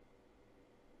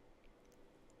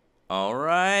All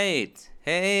right.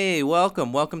 Hey,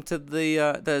 welcome. Welcome to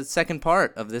the second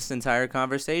part of this entire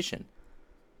conversation.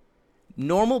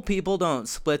 Normal people don't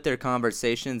split their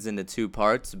conversations into two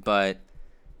parts, but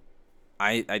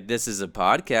I this is a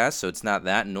podcast, so it's not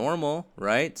that normal,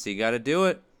 right? So you got to do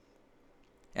it.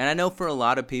 And I know for a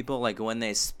lot of people, like when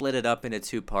they split it up into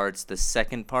two parts, the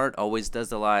second part always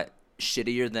does a lot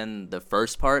shittier than the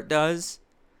first part does.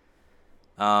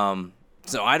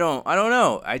 So I don't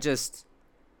know.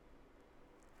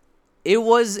 It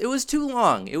was too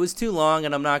long. It was too long,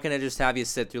 and I'm not going to just have you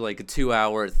sit through like a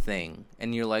 2-hour thing.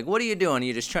 And you're like, what are you doing? Are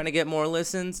you just trying to get more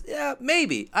listens? Yeah,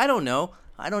 maybe. I don't know.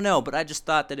 But I just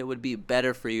thought that it would be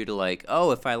better for you to like,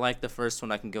 oh, if I like the first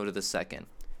one, I can go to the second.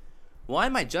 Why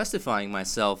am I justifying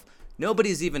myself?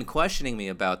 Nobody's even questioning me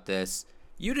about this.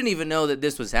 You didn't even know that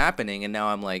this was happening, and now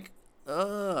I'm like,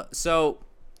 So,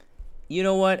 you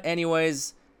know what?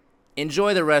 Anyways,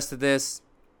 enjoy the rest of this.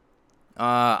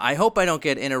 I hope I don't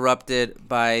get interrupted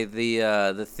by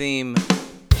the theme.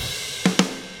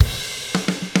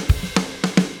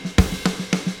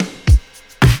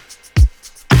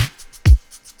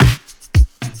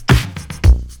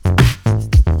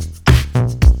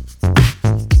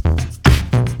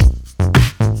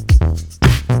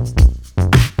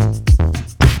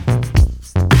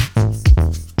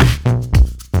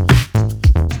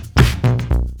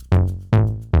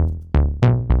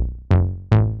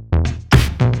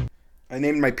 I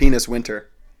named my penis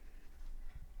Winter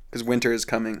because winter is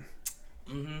coming.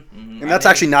 And that's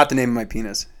actually not the name of my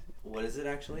penis. What is it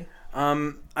actually?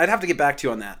 I'd have to get back to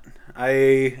you on that.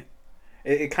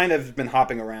 It kind of been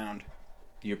hopping around.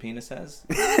 Your penis has?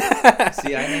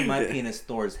 See, I named my penis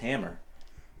Thor's hammer.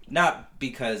 Not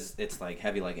because it's like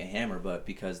heavy like a hammer, but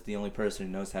because the only person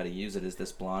who knows how to use it is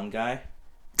this blonde guy.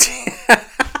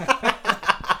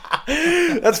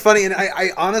 That's funny, and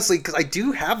I honestly, because I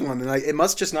do have one, and it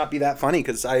must just not be that funny,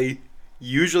 because I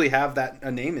usually have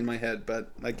a name in my head,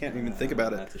 but I can't even think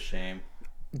about it. That's a shame.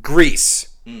 Grease.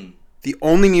 The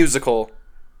only musical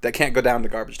that can't go down to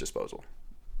garbage disposal.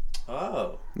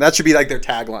 Oh. That should be like their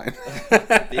tagline.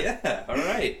 Yeah, all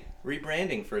right.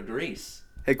 Rebranding for Grease.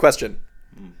 Hey, question.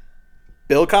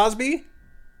 Bill Cosby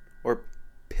or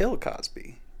Pill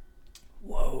Cosby?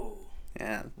 Whoa.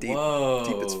 Yeah, deep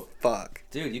Whoa. as fuck.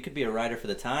 Dude, you could be a writer for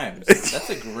the Times. That's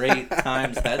a great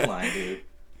Times headline, dude.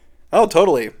 Oh,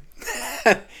 totally.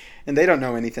 And they don't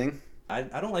know anything. I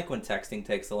don't like when texting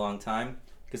takes a long time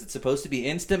because it's supposed to be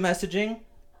instant messaging.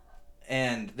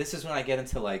 And this is when I get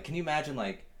into like, can you imagine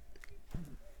like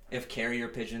if carrier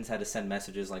pigeons had to send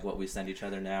messages like what we send each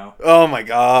other now? Oh my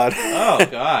god. Oh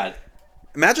god.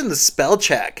 Imagine the spell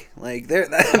check. Like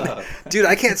dude,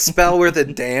 I can't spell worth a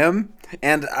damn.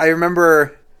 And I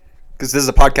remember, because this is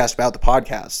a podcast about the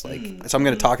podcast, so I'm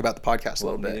going to talk about the podcast a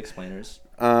little bit. Explainers.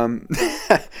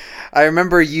 I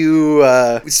remember you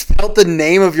spelled the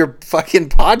name of your fucking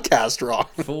podcast wrong.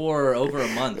 For over a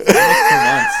month.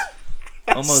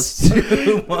 Almost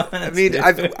 2 months. I mean,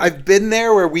 I've been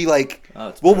there where we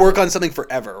we'll work on something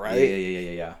forever, right?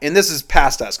 Yeah. And this is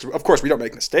past us. 'Cause of course, we don't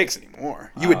make mistakes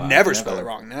anymore. You would never spell it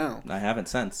wrong now. I haven't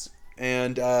since.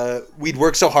 And we'd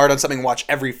work so hard on something, watch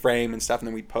every frame and stuff, and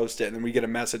then we'd post it, and then we get a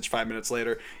message 5 minutes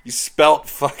later. You spelt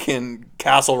fucking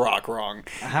Castle Rock wrong.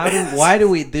 Why do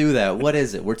we do that? What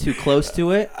is it? We're too close to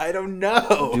it? I don't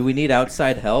know. Do we need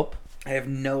outside help? I have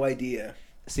no idea.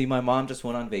 See, my mom just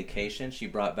went on vacation. She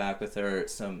brought back with her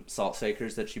some salt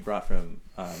shakers that she brought from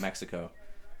Mexico.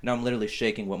 Now I'm literally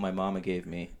shaking what my mama gave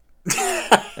me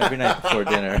every night before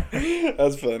dinner.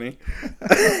 That's funny.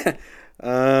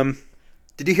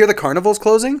 Did you hear the carnival's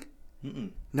closing?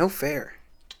 Mm-mm. No fair.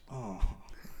 Oh.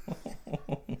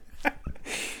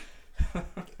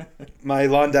 My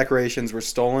lawn decorations were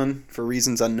stolen for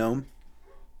reasons unknown.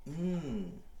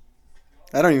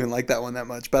 I don't even like that one that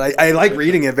much, but I like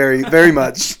reading it very, very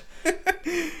much.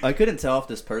 I couldn't tell if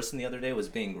this person the other day was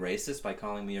being racist by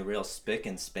calling me a real spick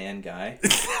and span guy.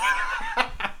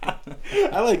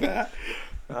 I like that.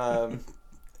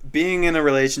 Being in a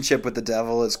relationship with the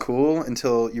devil is cool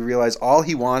until you realize all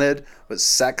he wanted was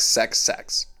sex.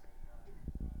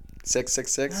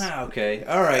 666. Ah, okay.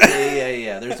 All right.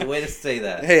 Yeah. There's a way to say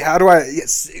that. Hey, how do I...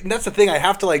 Yes, that's the thing. I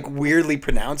have to, weirdly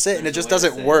pronounce it, and it just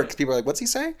doesn't work. People are like, what's he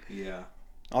say? Yeah.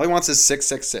 All he wants is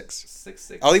 666.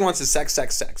 666. All he wants is sex.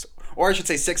 Or I should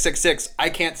say 666. I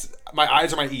can't... My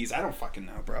eyes are my E's. I don't fucking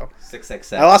know, bro.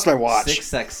 666. I lost my watch.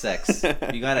 666. I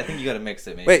think you got to mix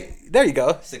it, maybe. Wait, there you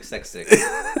go.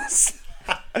 666.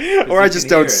 Or I just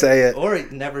don't say it. Or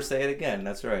never say it again.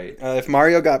 That's right. If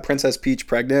Mario got Princess Peach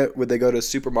pregnant, would they go to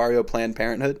Super Mario Planned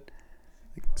Parenthood?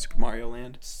 Like Super Mario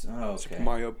Land? Oh, okay. Super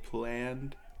Mario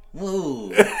Planned? Whoa.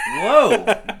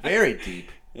 Very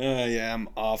deep. Yeah, I'm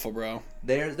awful, bro.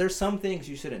 There's some things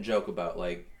you shouldn't joke about.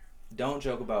 Like, don't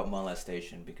joke about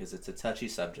molestation because it's a touchy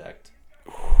subject.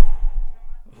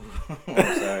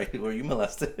 I'm sorry. Were you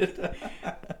molested?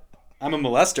 I'm a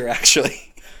molester,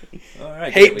 actually. All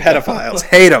right. Hate pedophiles.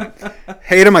 Hate them.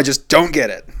 Hate them. I just don't get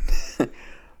it.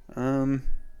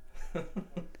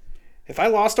 If I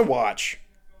lost a watch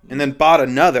and then bought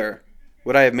another,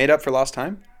 would I have made up for lost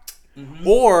time? Mm-hmm.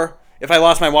 Or if I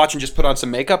lost my watch and just put on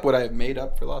some makeup, would I have made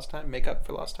up for lost time? Make up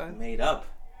for lost time? Made up.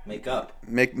 Make up.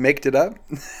 Maked it up?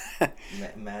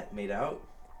 Made out?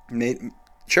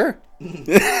 Sure.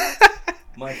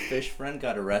 My fish friend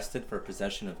got arrested for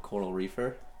possession of coral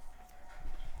reefer.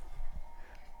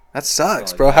 That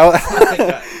sucks, bro. How?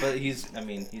 But he's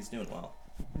doing well.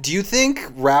 Do you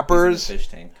think rappers? He's in the fish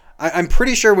tank. I'm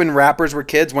pretty sure when rappers were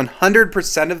kids,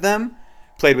 100% of them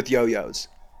played with yo-yos.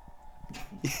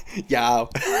 Yow.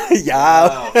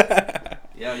 Yow.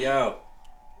 Yo.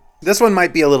 This one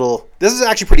might be a little... This is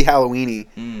actually pretty Halloween-y.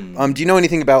 Do you know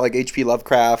anything about like H.P.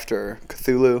 Lovecraft or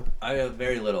Cthulhu? I have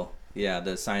very little. Yeah,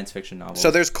 the science fiction novels. So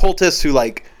there's cultists who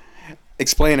like...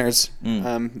 Explainers.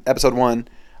 Episode 1.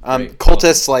 Great.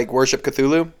 Cultists like worship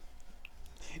Cthulhu.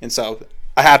 And so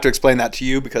I have to explain that to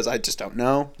you because I just don't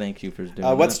know. Thank you for doing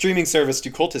that. What streaming service do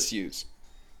cultists use?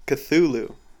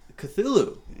 Cthulhu.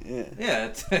 Cthulhu. Yeah.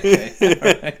 It's okay.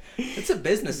 All right. It's a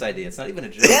business idea. It's not even a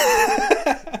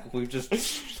joke. We've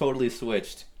just totally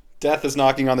switched. Death is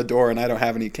knocking on the door and I don't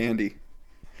have any candy.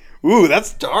 Ooh,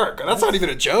 that's dark. That's not even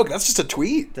a joke. That's just a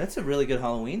tweet. That's a really good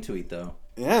Halloween tweet, though.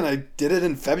 Yeah, and I did it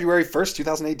in February 1st,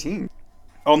 2018.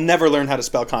 I'll never learn how to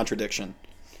spell contradiction.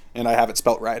 And I have it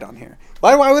spelt right on here.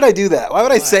 Why would I do that? Why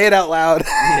would I say it out loud?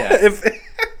 Yeah.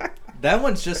 That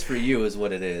one's just for you is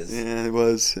what it is. Yeah, it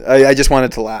was. I just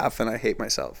wanted to laugh, and I hate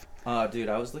myself. Dude,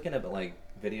 I was looking at like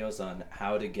videos on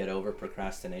how to get over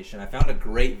procrastination. I found a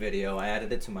great video. I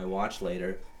added it to my watch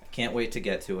later. I can't wait to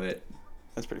get to it.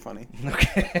 That's pretty funny.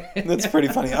 Okay. That's pretty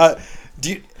funny. I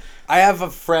have a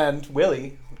friend,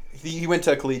 Willie. He went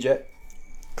to collegiate.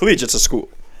 Collegiate's a school.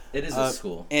 It is a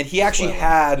school. And he actually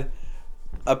had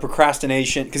a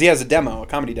procrastination, because he has a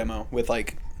comedy demo, with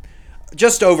like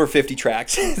just over 50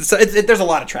 tracks. So there's a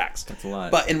lot of tracks. That's a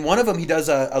lot. But in one of them, he does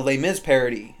a Les Mis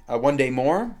parody, One Day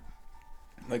More.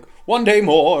 Like, one day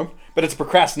more. But it's a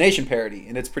procrastination parody,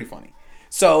 and it's pretty funny.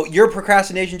 So your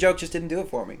procrastination joke just didn't do it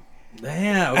for me.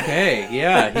 Yeah, okay.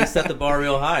 Yeah, he set the bar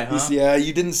real high, huh? Yeah,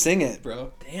 you didn't sing it,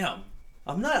 bro. Damn.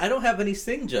 I don't have any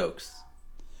sing jokes.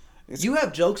 You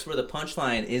have jokes where the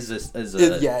punchline is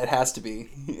a yeah, it has to be.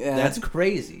 Yeah. That's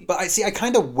crazy. But I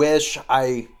kind of wish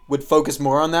I would focus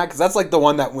more on that, because that's like the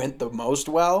one that went the most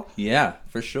well. Yeah,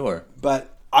 for sure.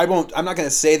 But I'm not going to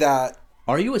say that.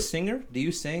 Are you a singer? Do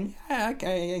you sing? Yeah,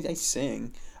 I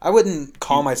sing. I wouldn't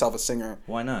call myself a singer.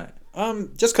 Why not?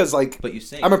 Just because, like, but you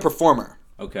sing. I'm a performer.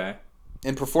 Okay.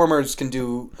 And performers can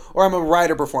do, or I'm a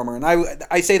writer-performer, and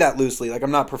I say that loosely, like I'm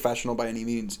not professional by any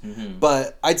means,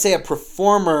 but I'd say a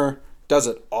performer does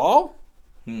it all.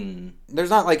 There's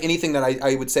not like anything that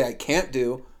I would say I can't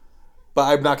do, but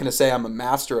I'm not going to say I'm a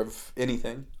master of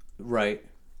anything. Right.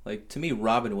 Like, to me,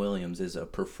 Robin Williams is a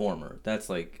performer. That's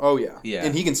like... Oh, yeah. Yeah.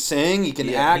 And he can sing, he can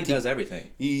act. He does everything.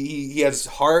 He has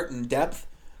heart and depth.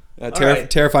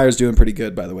 Terrifier's doing pretty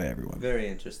good, by the way, everyone. Very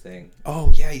interesting.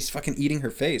 Oh, yeah, he's fucking eating her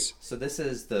face. So this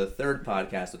is the third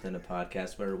podcast within a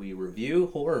podcast where we review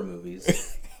horror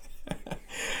movies.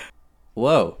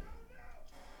 Whoa.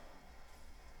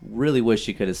 Really wish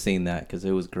you could have seen that, because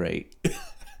it was great.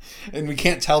 And we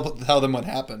can't tell them what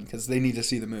happened, because they need to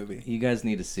see the movie. You guys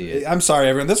need to see it. I'm sorry,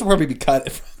 everyone. This will probably be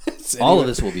cut. All of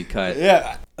this will be cut.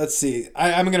 Yeah. Let's see.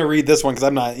 I'm going to read this one, because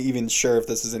I'm not even sure if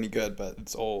this is any good, but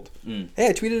it's old. Hey,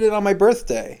 I tweeted it on my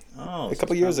birthday a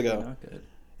couple years ago. Not good.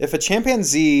 If a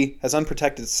chimpanzee has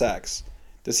unprotected sex,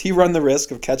 does he run the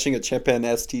risk of catching a chimpan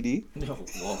STD?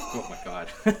 Oh my god.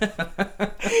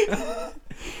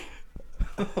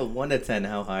 1 to 10,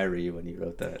 how high were you when you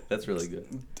wrote that? That's really good.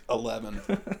 11.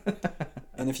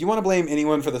 And if you want to blame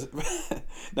anyone for this...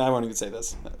 No, I won't even say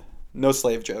this. No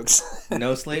slave jokes.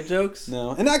 No slave jokes?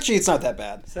 No. And actually, it's not that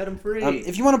bad. Set them free.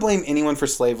 If you want to blame anyone for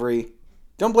slavery,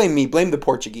 don't blame me. Blame the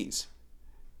Portuguese.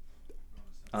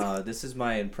 This is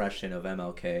my impression of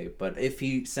MLK, but if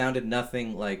he sounded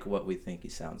nothing like what we think he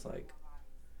sounds like.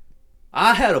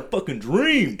 I had a fucking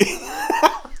dream!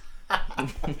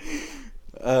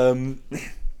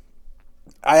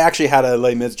 I actually had a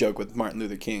Les Mis joke with Martin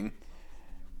Luther King,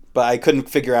 but I couldn't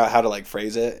figure out how to like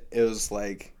phrase it. It was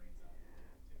like,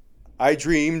 I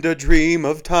dreamed a dream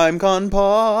of time gone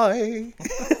by,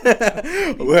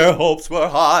 where hopes were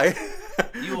high.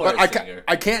 You are a singer.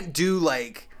 I can't do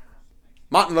like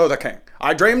Martin Luther King.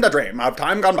 I dreamed a dream of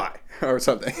time gone by, or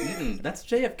something. That's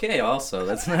JFK also.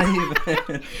 That's not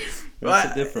even...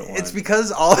 That's a different one. It's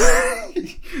because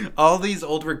all these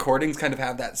old recordings kind of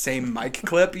have that same mic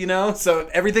clip, you know? So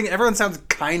everyone sounds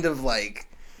kind of like...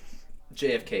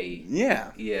 JFK.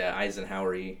 Yeah. Yeah,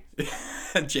 Eisenhower-y.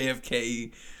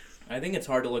 JFK. I think it's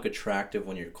hard to look attractive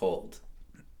when you're cold.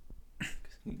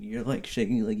 You're like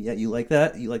shaking, like, yeah, you like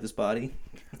that? You like this body?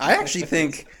 I actually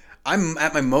think I'm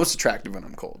at my most attractive when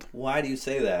I'm cold. Why do you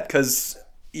say that? Because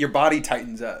your body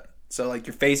tightens up. So, like,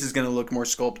 your face is going to look more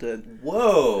sculpted.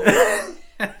 Whoa.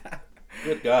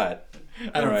 Good God.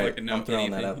 I don't All fucking know I'm throwing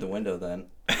anything. that out the window then.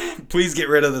 Please get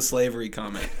rid of the slavery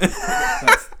comment.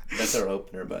 That's our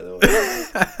opener, by the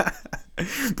way.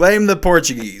 Blame the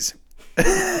Portuguese.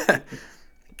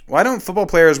 Why don't football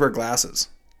players wear glasses?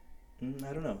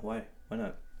 I don't know. Why? Why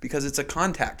not? Because it's a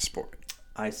contact sport.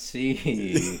 I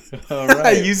see. All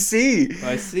right. You see.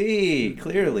 I see.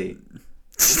 Clearly.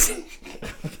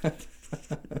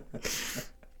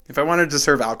 If I wanted to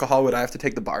serve alcohol, would I have to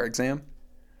take the bar exam?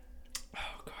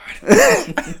 Oh,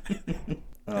 God.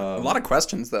 A lot of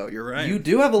questions, though. You're right. You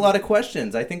do have a lot of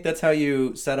questions. I think that's how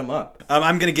you set them up.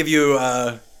 I'm going to give you...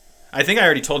 I think I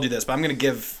already told you this, but I'm going to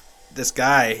give this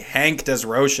guy, Hank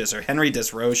Desroches, or Henry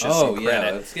Desroches, some credit.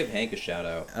 Yeah. Let's give Hank a shout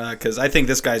out. Because I think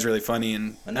this guy's really funny,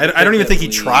 and Another I don't kid even think that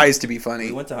he tries to be funny.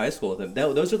 We went to high school with him.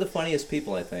 Those are the funniest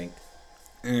people, I think.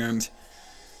 And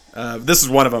this is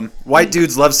one of them. White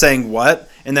dudes love saying what,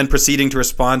 and then proceeding to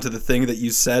respond to the thing that you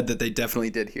said that they definitely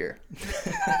did hear.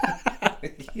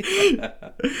 Yeah.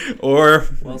 Or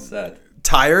Well said.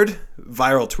 tired,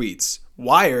 viral tweets.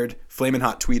 Wired, flamin'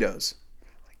 hot tweetos.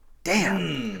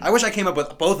 Damn. I wish I came up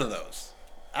with both of those.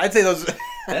 I'd say those...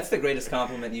 That's the greatest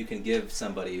compliment you can give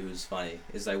somebody who's funny,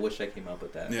 is I wish I came up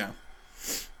with that. Yeah.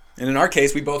 And in our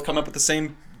case, we both come up with the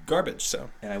same garbage,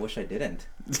 so... And I wish I didn't.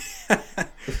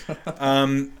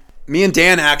 Me and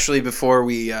Dan, actually, before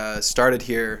we started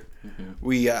here,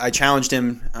 I challenged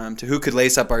him to who could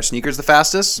lace up our sneakers the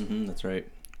fastest. That's right.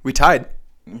 We tied.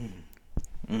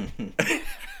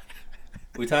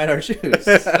 We tied our shoes.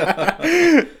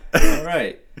 All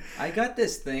right. I got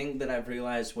this thing that I've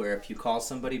realized where if you call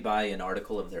somebody by an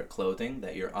article of their clothing,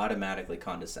 that you're automatically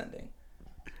condescending.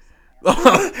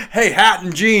 Hey, hat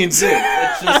and jeans.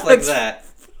 It's just like that.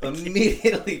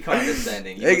 Immediately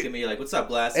condescending. You look at me, you're like, what's up,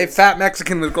 glasses? Hey, fat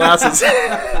Mexican with glasses.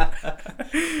 About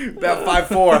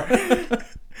 5'4".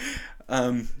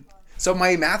 So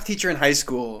my math teacher in high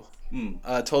school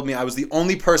told me I was the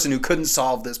only person who couldn't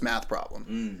solve this math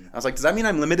problem. I was like, does that mean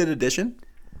I'm limited edition?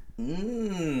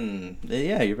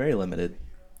 Yeah, you're very limited.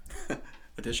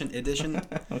 Edition?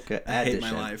 Okay. I hate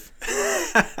my life.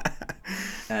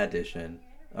 Addition.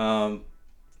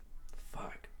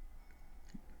 Fuck.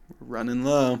 We're running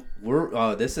low.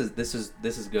 This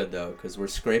is good though, because we're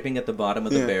scraping at the bottom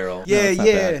of the barrel. Yeah, No, it's not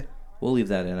yeah. bad. We'll leave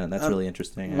that in. That's really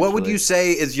interesting. What would actually. you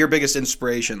say is your biggest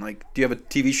inspiration? Like, do you have a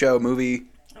TV show, movie?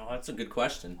 Oh, that's a good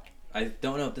question. I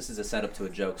don't know if this is a setup to a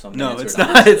joke, so I'm No, gonna answer it's it not.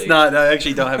 honestly. It's not. I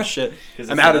actually don't have shit.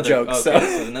 I'm out of jokes. Okay, So.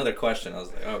 this is another question. I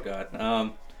was like, oh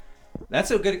god.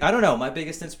 That's a good. I don't know. My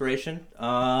biggest inspiration.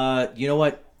 You know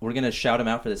what? We're gonna shout him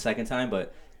out for the second time,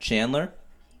 but Chandler,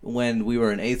 when we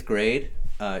were in 8th grade,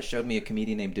 showed me a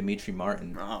comedian named Dimitri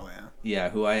Martin. Oh yeah. Yeah,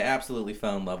 who I absolutely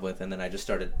fell in love with, and then I just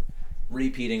started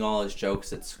repeating all his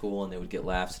jokes at school, and they would get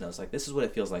laughs, and I was like, this is what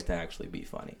it feels like to actually be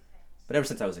funny. But ever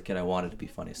since I was a kid, I wanted to be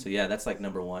funny. So yeah, that's like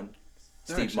number one.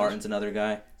 Steve Martin's another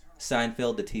guy.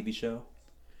 Seinfeld, the TV show.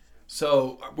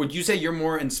 So, would you say you're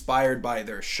more inspired by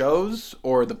their shows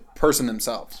or the person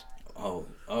themselves? Oh,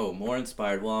 more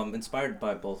inspired. Well, I'm inspired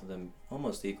by both of them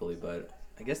almost equally, but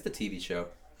I guess the TV show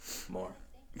more.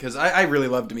 Because I really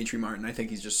love Dimitri Martin. I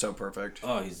think he's just so perfect.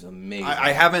 Oh, he's amazing.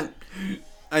 I haven't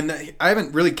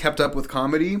really kept up with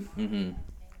comedy,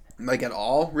 like at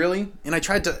all, really. And I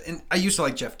tried to. And I used to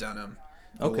like Jeff Dunham.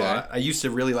 A lot. I used to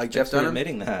really like Jeff Dunham.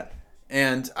 Admitting that.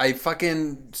 And I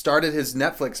fucking started his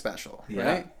Netflix special,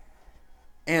 right?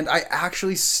 And I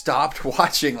actually stopped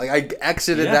watching. Like, I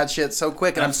exited that shit so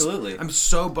quick. And Absolutely. I'm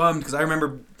so bummed because I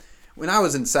remember when I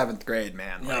was in 7th grade,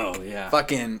 man. Like,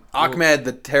 fucking Ahmed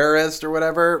the terrorist or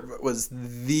whatever was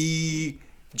the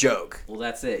joke. Well,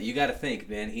 that's it. You got to think,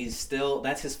 man.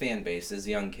 That's his fan base, his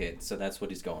young kid. So that's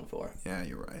what he's going for. Yeah,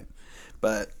 you're right.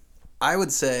 But I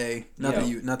would say not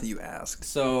that you asked.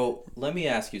 So let me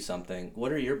ask you something.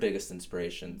 What are your biggest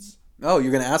inspirations? Oh,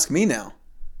 you're gonna ask me now.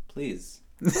 Please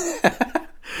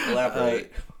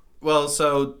elaborate. Well,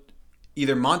 so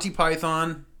either Monty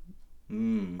Python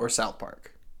or South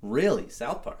Park. Really,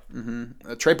 South Park?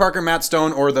 Trey Parker, Matt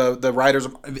Stone, or the writers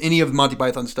of any of Monty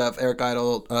Python stuff. Eric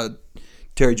Idle,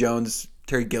 Terry Jones,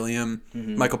 Terry Gilliam,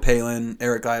 Michael Palin,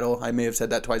 Eric Idle. I may have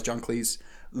said that twice. John Cleese.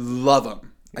 Love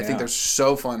them. I think they're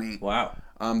so funny. Wow.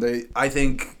 I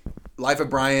think Life of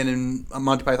Brian and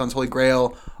Monty Python's Holy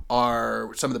Grail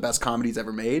are some of the best comedies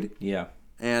ever made. Yeah.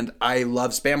 And I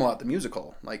love Spamalot the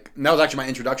musical. Like, and that was actually my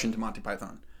introduction to Monty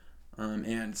Python.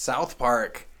 And South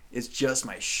Park is just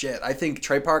my shit. I think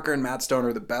Trey Parker and Matt Stone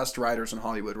are the best writers in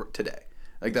Hollywood today,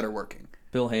 like that are working.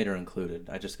 Bill Hader included.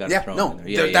 I just got to throw him in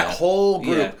there. Yeah, that whole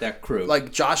group. Yeah, that crew.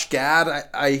 Like Josh Gad,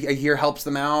 I hear helps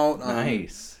them out.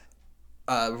 Nice.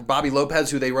 Bobby Lopez,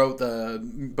 who they wrote the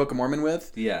Book of Mormon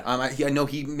with. Yeah. I know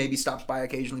he maybe stops by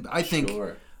occasionally, but I think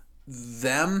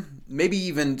them, maybe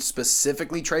even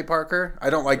specifically Trey Parker. I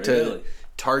don't like to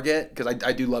target because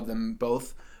I do love them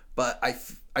both, but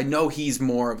I know he's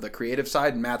more of the creative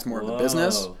side and Matt's more of the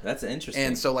business. That's interesting.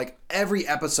 And so like every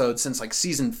episode since like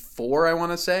season 4, I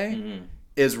want to say,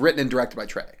 is written and directed by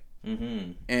Trey.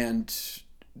 Mm-hmm. And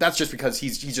that's just because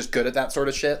he's just good at that sort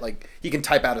of shit. Like he can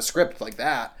type out a script like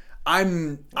that.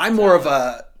 I'm more of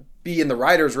a be in the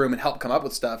writer's room and help come up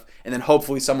with stuff, and then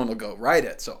hopefully someone will go write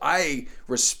it. So I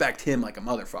respect him like a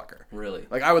motherfucker. Really?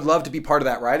 Like I would love to be part of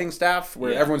that writing staff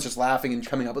where everyone's just laughing and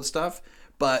coming up with stuff,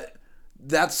 but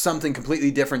that's something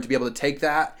completely different to be able to take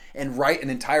that and write an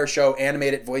entire show,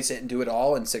 animate it, voice it, and do it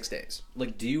all in 6 days.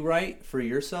 Like, do you write for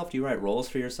yourself? Do you write roles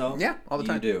for yourself? Yeah, all the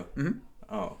time. You do? Mm-hmm.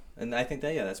 Oh, and I think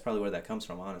that's probably where that comes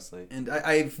from, honestly. And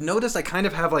I've noticed I kind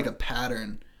of have like a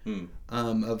pattern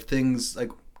of things, like,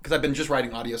 because I've been just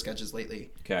writing audio sketches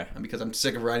lately. Okay. Because I'm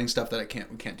sick of writing stuff that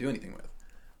we can't do anything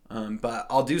with. But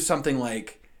I'll do something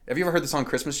like, have you ever heard the song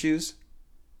Christmas Shoes?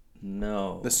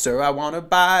 No. Sir, I want to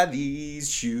buy these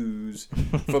shoes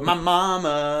for my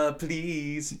mama,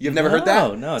 please. You've never heard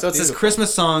that? No, so it's this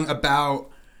Christmas song about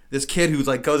this kid who's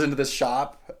like goes into this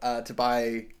shop to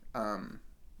buy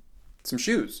some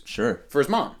shoes. Sure. For his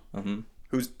mom. Mm-hmm.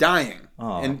 Who's dying.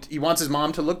 Oh. And he wants his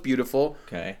mom to look beautiful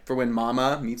for when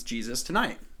mama meets Jesus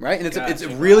tonight. Right? And it's a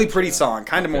really pretty song,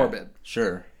 kind of morbid.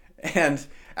 Sure. And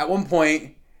at one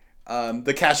point,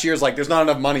 the cashier's like, there's not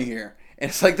enough money here. And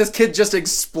it's like, this kid just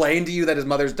explained to you that his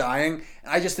mother's dying.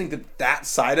 And I just think that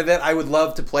side of it, I would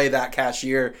love to play that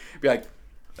cashier. Be like,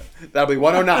 that'll be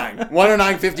 109,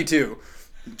 109.52.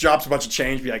 Drops a bunch of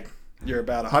change, be like, you're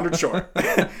about 100 short.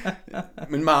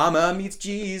 When mama meets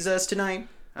Jesus tonight.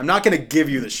 I'm not going to give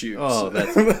you the shoes. Oh,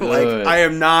 that's like, good. I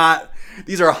am not,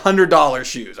 these are $100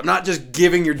 shoes. I'm not just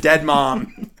giving your dead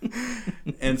mom.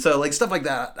 And so, like, stuff like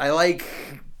that. I like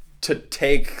to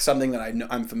take something that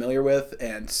I'm familiar with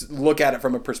and look at it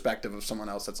from a perspective of someone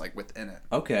else that's, like, within it.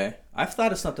 Okay. I've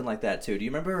thought of something like that, too. Do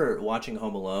you remember watching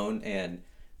Home Alone and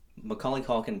Macaulay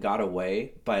Culkin got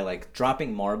away by, like,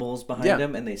 dropping marbles behind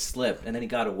him and they slipped and then he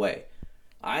got away?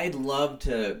 I'd love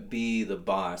to be the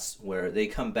boss where they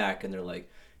come back and they're like,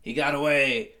 he got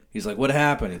away. He's like, what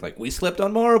happened? He's like, we slipped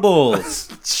on marbles.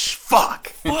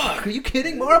 Fuck. Are you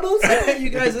kidding? Marbles? I pay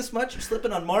you guys this much? You're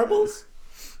slipping on marbles?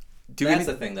 That's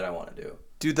the thing that I want to do.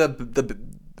 Do the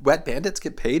Wet Bandits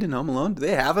get paid in Home Alone? Do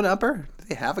they have an upper? Do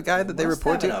they have a guy that they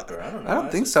report to? Upper. I don't know. I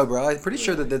don't think so, bro. I'm pretty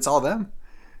sure that it's all them.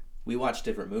 We watch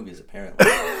different movies, apparently.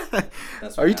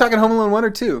 Are you talking Home Alone 1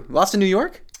 or 2? Lost in New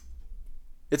York?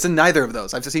 It's in neither of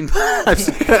those.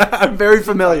 I'm very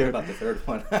familiar. About the third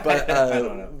one. But I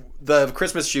don't know. The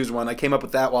Christmas Shoes one, I came up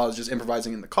with that while I was just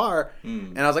improvising in the car.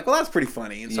 And I was like, well, that's pretty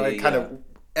funny. And so I kind of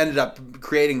ended up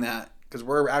creating that because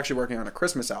we're actually working on a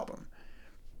Christmas album.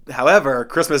 However,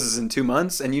 Christmas is in 2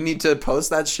 months, and you need to post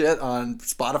that shit on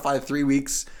Spotify 3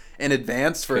 weeks in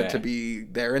advance for it to be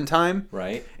there in time.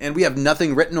 Right. And we have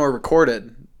nothing written or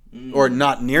recorded, or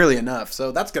not nearly enough.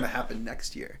 So that's going to happen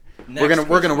next year. We're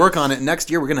gonna work on it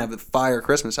next year. We're gonna have a fire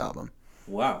Christmas album.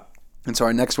 Wow. And so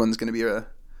our next one's gonna be the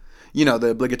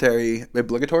obligatory.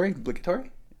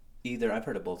 Either I've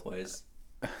heard it both ways.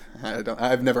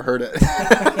 I've never heard it.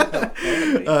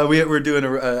 We're doing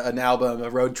an album,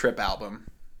 a road trip album.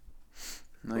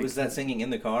 Like, was that singing in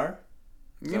the car?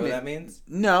 Is that what that means?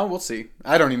 No, we'll see.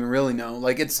 I don't even really know.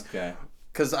 Like it's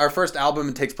because our first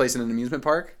album takes place in an amusement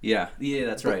park. Yeah,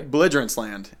 that's right. Belligerence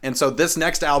Land. And so this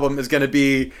next album is going to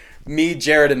be me,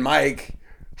 Jared, and Mike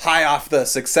high off the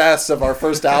success of our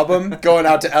first album going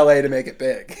out to LA to make it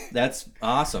big. That's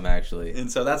awesome, actually.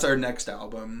 And so that's our next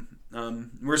album.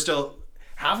 We're still...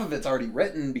 Half of it's already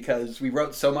written because we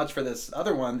wrote so much for this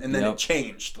other one and then it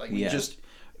changed. Like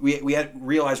we had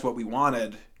realized what we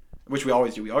wanted, which we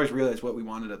always do. We always realize what we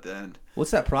wanted at the end.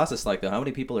 What's that process like, though? How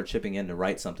many people are chipping in to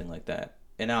write something like that?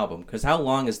 An album? Because how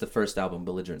long is the first album,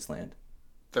 Belligerence Land?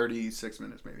 36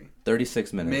 minutes, maybe.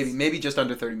 36 minutes. Maybe just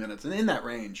under 30 minutes, and in that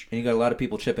range. And you got a lot of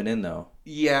people chipping in, though.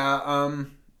 Yeah,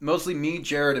 mostly me,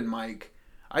 Jared, and Mike.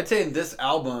 I'd say in this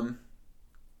album,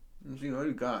 Let's see, what do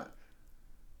you got?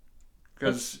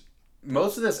 Because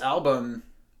most of this album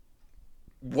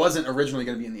wasn't originally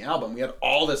going to be in the album. We had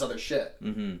all this other shit.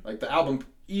 Mm-hmm. Like, the album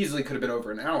easily could have been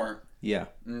over an hour. Yeah.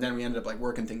 And then we ended up, like,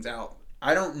 working things out.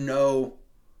 I don't know.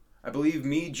 I believe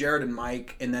me, Jared, and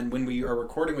Mike, and then when we are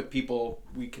recording with people,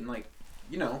 we can, like,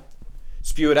 you know,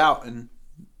 spew it out and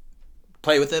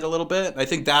play with it a little bit. I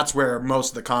think that's where most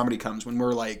of the comedy comes, when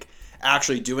we're, like,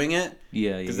 actually doing it.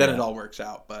 Yeah, because then it all works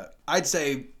out. But I'd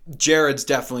say Jared's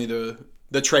definitely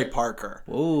the Trey Parker.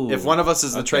 Ooh, if one of us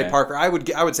is the Trey Parker, I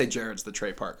would say Jared's the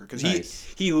Trey Parker, because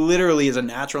he literally is a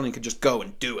natural and he could just go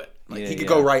and do it. Like, he could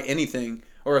go write anything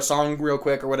or a song real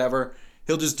quick or whatever.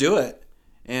 He'll just do it,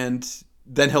 and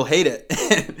then he'll hate it.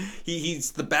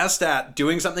 He's the best at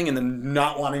doing something and then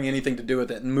not wanting anything to do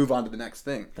with it and move on to the next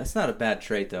thing. That's not a bad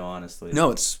trait, though, honestly.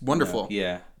 No, it's wonderful.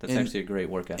 Yeah, that's actually a great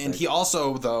work ethic. And he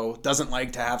also, though, doesn't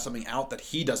like to have something out that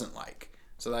he doesn't like.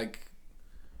 So, like,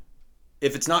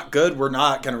 if it's not good, we're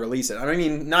not going to release it. I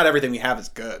mean, not everything we have is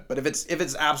good, but if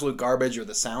it's absolute garbage or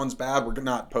the sound's bad, we're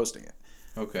not posting it.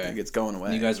 Okay. I think it's going away.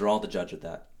 And you guys are all the judge of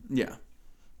that. Yeah.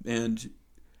 And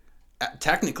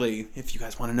technically, if you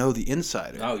guys want to know the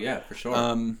insider. Oh, yeah, for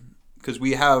sure. Because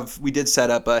we did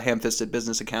set up a Ham-Fisted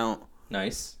business account.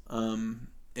 Nice.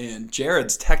 And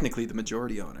Jared's technically the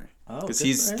majority owner. Oh, because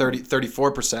he's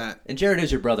 34%. And Jared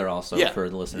is your brother also, for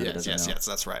the listener that doesn't know. Yes,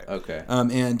 that's right. Okay.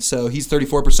 And so he's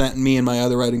 34%, and me and my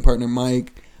other writing partner,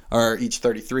 Mike, are each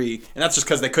 33. And that's just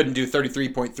because they couldn't do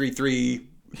 33.33.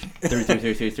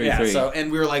 33. Yeah, so, and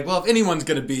we were like, well, if anyone's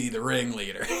going to be the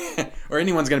ringleader, or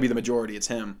anyone's going to be the majority, it's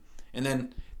him. And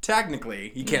then,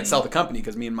 technically, he can't sell the company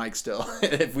because me and Mike still,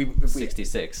 if we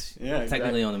 66. Yeah, exactly.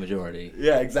 Technically on the majority.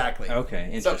 Yeah, exactly.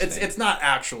 Okay, interesting. So it's not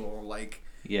actual, like...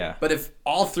 Yeah. But if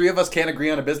all three of us can't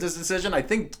agree on a business decision, I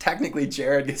think technically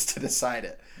Jared gets to decide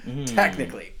it.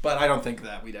 Technically. But I don't think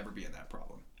that we'd ever be in that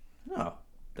problem. No,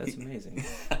 that's amazing.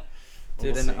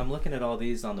 Dude, and I'm looking at all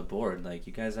these on the board. Like,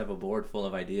 you guys have a board full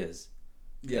of ideas.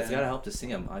 Yeah. It's got to help to see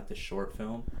them. I like the short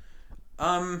film.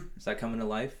 Is that coming to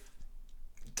life?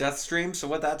 Deathstream. So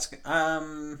what that's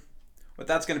going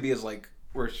to be is, like,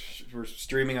 we're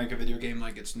streaming like a video game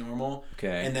like it's normal.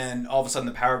 Okay. And then all of a sudden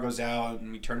the power goes out and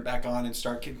we turn it back on and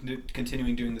start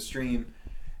continuing doing the stream.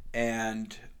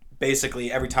 And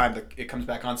basically every time it comes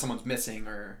back on, someone's missing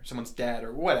or someone's dead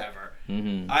or whatever.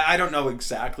 Mm-hmm. I don't know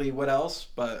exactly what else,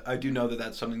 but I do know that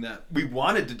that's something that we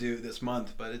wanted to do this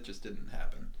month, but it just didn't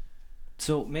happen.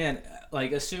 So, man,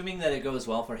 like, assuming that it goes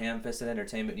well for Ham-Fisted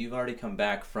Entertainment, you've already come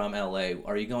back from LA.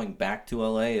 Are you going back to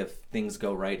LA if things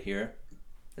go right here?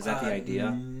 Is that the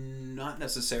idea? Not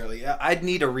necessarily. I'd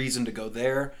need a reason to go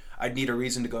there. I'd need a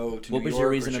reason to go to New York. What was your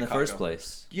reason in the first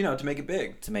place? You know, to make it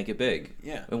big. To make it big?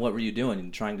 Yeah. And what were you doing in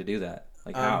trying to do that?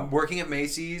 Like, how? Working at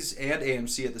Macy's and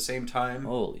AMC at the same time.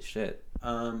 Holy shit.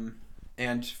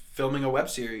 And filming a web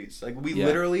series. Like, we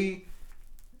literally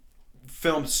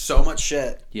filmed so much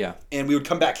shit. Yeah. And we would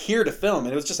come back here to film,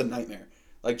 and it was just a nightmare.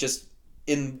 Like, just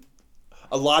in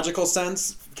a logical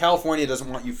sense, California doesn't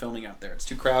want you filming out there. It's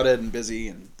too crowded and busy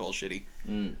and bullshitty.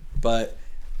 But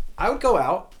I would go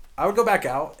out. I would go back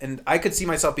out, and I could see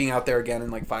myself being out there again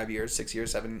in like 5 years, 6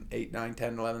 years, 7, 8, 9,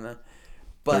 10, 11.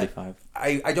 But 35.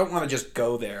 I don't want to just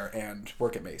go there and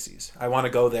work at Macy's. I want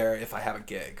to go there if I have a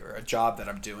gig or a job that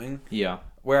I'm doing. Yeah.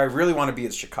 Where I really want to be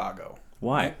is Chicago.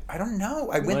 Why? I don't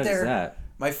know. I went there. What is that?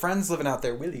 My friend's living out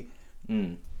there, Willie.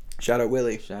 Shout out,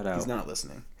 Willie. Shout out. He's not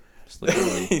listening.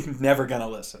 Literally. He's never gonna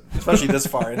listen, especially this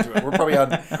far into it. We're probably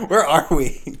on. Where are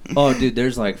we? Oh, dude,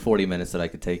 there's like 40 minutes that I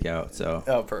could take out. So.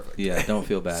 Oh, perfect. Yeah, don't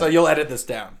feel bad. So you'll edit this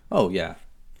down. Oh yeah,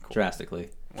 cool. Drastically.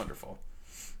 Wonderful.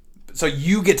 So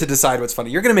you get to decide what's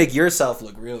funny. You're gonna make yourself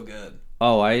look real good.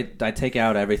 Oh, I take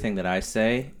out everything that I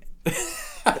say.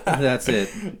 That's it.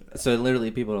 So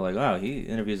literally, people are like, "Wow, he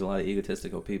interviews a lot of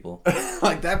egotistical people."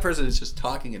 Like, that person is just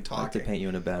talking and talking. I like to paint you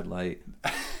in a bad light.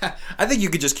 I think you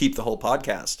could just keep the whole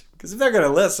podcast, because if they're gonna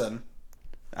listen,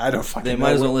 I don't fucking know. They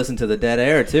might as well listen to the dead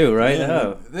air too, right?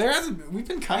 Yeah, we've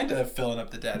been kind of filling up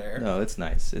the dead air. No, it's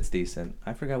nice. It's decent.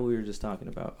 I forgot what we were just talking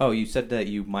about. Oh, you said that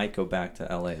you might go back to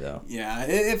LA though. Yeah,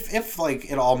 if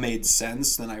like it all made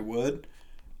sense, then I would.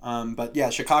 But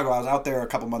yeah, Chicago. I was out there a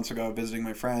couple months ago visiting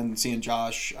my friend, seeing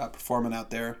Josh performing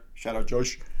out there. Shout out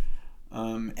Josh.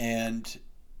 And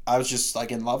I was just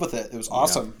like in love with it. It was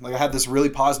awesome. Yeah. Like, I had this really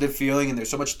positive feeling, and there's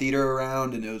so much theater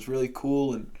around, and it was really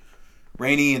cool and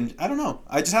rainy, and I don't know.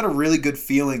 I just had a really good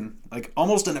feeling, like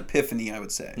almost an epiphany, I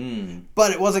would say.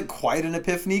 But it wasn't quite an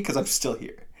epiphany because I'm still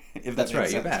here. If that's right,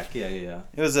 sense. you're back. Yeah.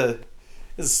 It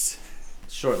was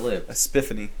short-lived. A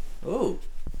spiffany. Oh,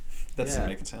 that's not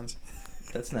making sense.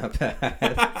 That's not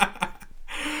bad.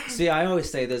 See, I always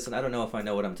say this, and I don't know if I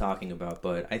know what I'm talking about,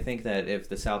 but I think that if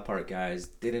the South Park guys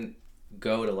didn't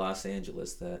go to Los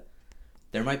Angeles, that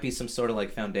there might be some sort of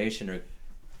like foundation or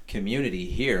community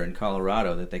here in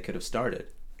Colorado that they could have started.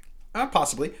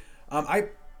 Possibly. I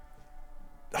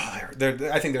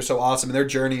think they're so awesome, and their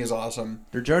journey is awesome.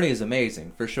 Their journey is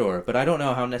amazing, for sure, but I don't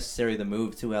know how necessary the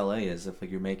move to LA is if like,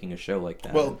 you're making a show like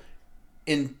that. Well,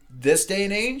 in this day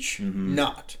and age,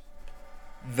 not.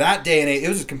 That day and age, it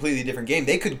was a completely different game.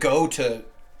 They could go to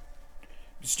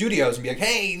studios and be like,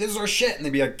 hey, this is our shit, and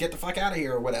they'd be like, get the fuck out of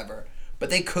here or whatever.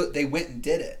 But they went and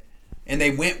did it. And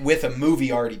they went with a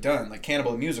movie already done, like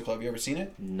Cannibal the Musical. Have you ever seen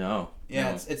it? No.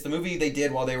 Yeah, no. It's the movie they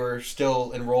did while they were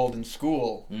still enrolled in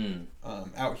school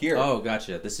out here. Oh,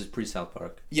 gotcha. This is pre-South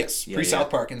Park. Yes, pre-South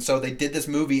Park. And so they did this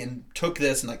movie and took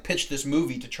this and like pitched this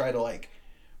movie to try to like,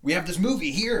 we have this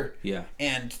movie here. Yeah.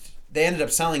 And they ended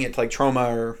up selling it to like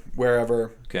Troma or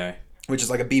wherever. Okay. Which is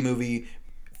like a B movie.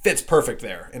 Fits perfect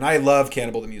there. And I love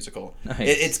Cannibal the Musical. Nice.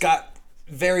 It's got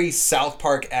very South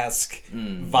Park-esque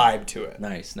vibe to it.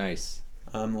 Nice.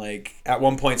 Like at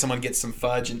one point someone gets some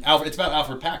fudge and it's about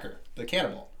Alfred Packer, the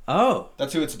cannibal. Oh.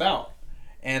 That's who it's about.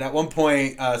 And at one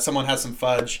point someone has some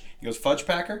fudge. He goes, Fudge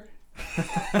Packer?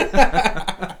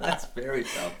 That's very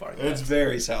South Park. It's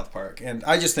very South Park. And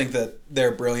I just think that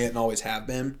they're brilliant and always have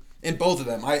been. In both of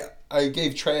them. I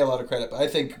gave Trey a lot of credit, but I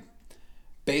think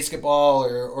Basketball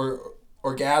or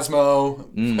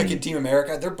Orgasmo, like in Team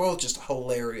America, they're both just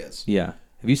hilarious. Yeah.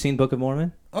 Have you seen Book of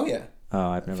Mormon? Oh, yeah.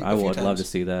 Oh, I've never. I would love to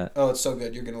see that. Oh, it's so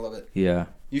good. You're going to love it. Yeah.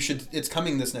 You should. It's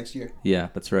coming this next year. Yeah,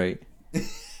 that's right.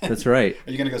 That's right.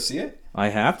 Are you going to go see it? I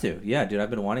have to. Yeah, dude, I've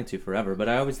been wanting to forever, but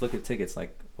I always look at tickets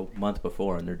like a month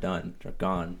before and they're done. They're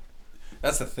gone.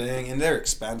 That's the thing, and they're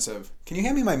expensive. Can you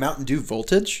hand me my Mountain Dew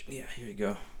Voltage? Yeah, here you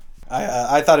go.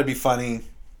 I thought it'd be funny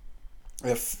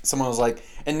if someone was like,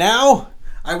 and now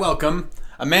I welcome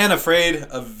a man afraid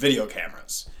of video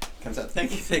cameras. Comes out,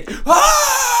 thank you.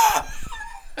 Ah!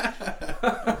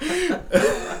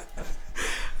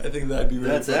 I think that'd be really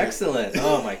That's funny. excellent.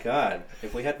 Oh my god.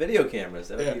 If we had video cameras,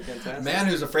 that would be fantastic. Man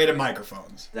who's afraid of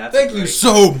microphones. Thank you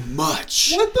so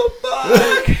much. What the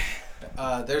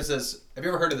fuck? There's this. Have you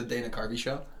ever heard of the Dana Carvey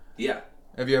show? Yeah.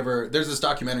 There's this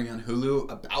documentary on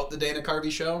Hulu about the Dana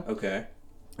Carvey show. Okay.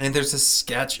 And there's this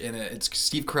sketch in it. It's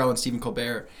Steve Carell and Stephen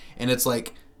Colbert. And it's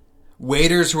like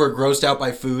waiters who are grossed out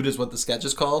by food is what the sketch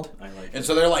is called. I like it. And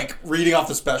so they're like reading off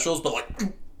the specials, but like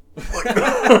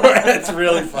it's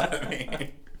really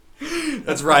funny.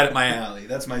 That's right up my alley.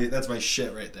 That's my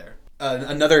shit right there.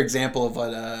 Another example of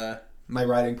what my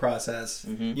writing process.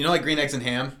 Mm-hmm. You know, like Green Eggs and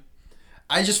Ham?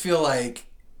 I just feel like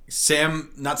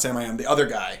not Sam I Am, the other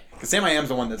guy. Because Sam I Am's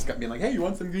the one that's being like, hey, you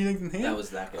want some Green Eggs and Ham? That was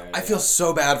that guy. I feel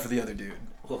so bad for the other dude.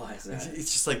 Why is that?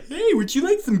 It's just like, hey, would you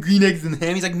like some Green Eggs and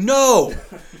Ham? He's like, no,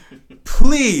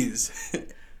 please.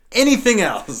 Anything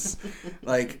else.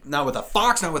 Like, not with a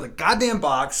fox, not with a goddamn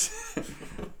box.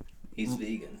 He's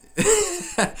vegan.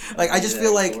 Like, I just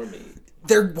feel like,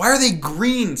 why are they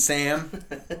green, Sam?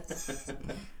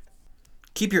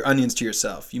 Keep your onions to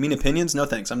yourself. You mean opinions? No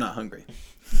thanks, I'm not hungry.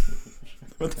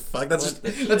 What the fuck? That's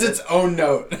its own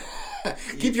note.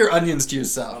 Keep your onions to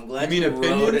yourself. I'm glad you mean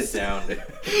opinions? wrote it down.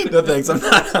 No thanks, I'm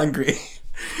not hungry.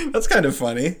 That's kind of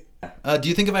funny. Do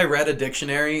you think if I read a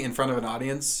dictionary in front of an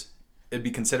audience, it'd be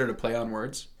considered a play on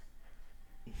words?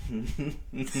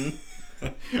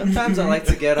 Sometimes I like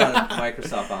to get on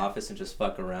Microsoft Office and just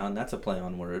fuck around. That's a play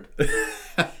on word.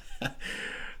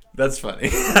 That's funny.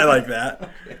 I like that.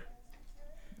 Okay.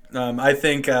 I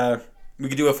think we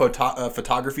could do a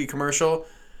photography commercial,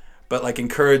 but like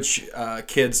encourage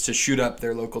kids to shoot up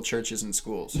their local churches and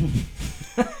schools.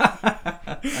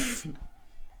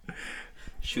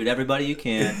 Shoot everybody you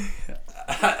can.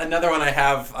 Another one I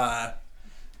have.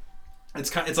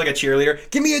 It's like a cheerleader.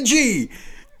 Give me a G.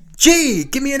 G.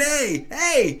 Give me an A.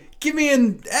 A. Give me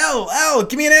an L. L.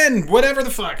 Give me an N. Whatever the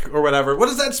fuck or whatever. What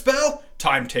does that spell?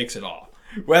 Time takes it all.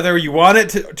 Whether you want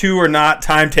it to or not,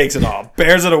 time takes it all,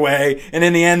 bears it away, and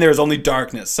in the end, there is only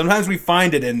darkness. Sometimes we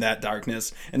find it in that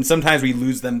darkness, and sometimes we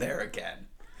lose them there again.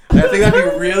 I think that'd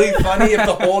be really funny if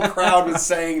the whole crowd was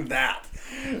saying that.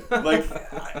 Like,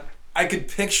 I could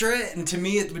picture it, and to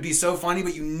me, it would be so funny,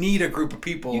 but you need a group of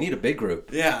people. You need a big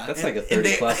group. Yeah. That's like a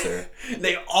 30-pluser.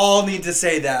 They all need to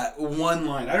say that one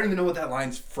line. I don't even know what that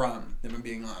line's from, if I'm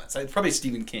being honest. It's probably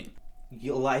Stephen King.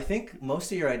 I think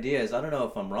most of your ideas, I don't know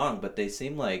if I'm wrong, but they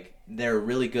seem like they're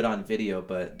really good on video,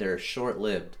 but they're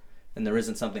short-lived, and there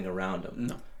isn't something around them.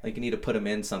 No. Like, you need to put them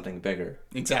in something bigger.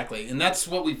 Exactly. And that's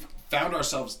what we've found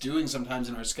ourselves doing sometimes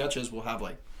in our sketches. We'll have,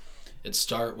 like, it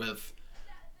start with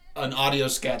an audio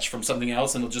sketch from something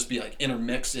else, and it'll just be like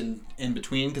intermixed in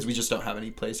between because we just don't have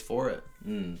any place for it.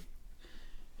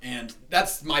 And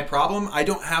that's my problem. I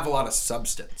don't have a lot of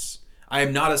substance. I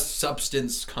am not a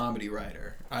substance comedy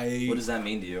writer. What does that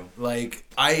mean to you? Like,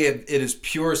 it is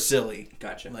pure silly.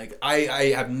 Gotcha. Like,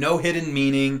 I have no hidden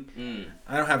meaning.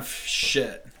 I don't have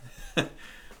shit.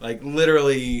 Like,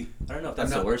 literally. I don't know if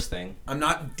that's the worst thing. I'm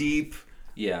not deep.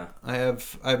 Yeah. I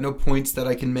have no points that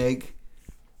I can make.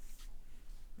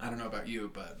 I don't know about you,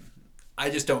 but I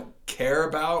just don't care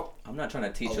about. I'm not trying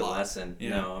to teach a lesson.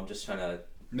 Yeah. No, I'm just trying to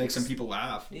make some people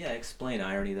laugh. Yeah, explain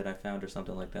irony that I found or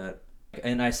something like that.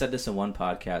 And I said this in one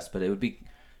podcast, but it would be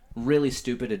really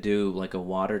stupid to do like a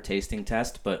water tasting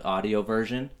test, but audio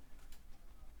version.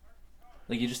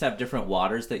 Like, you just have different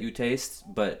waters that you taste,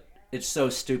 but it's so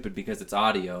stupid because it's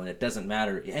audio and it doesn't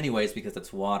matter anyways because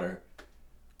it's water.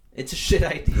 It's a shit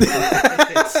idea.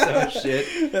 It's so shit.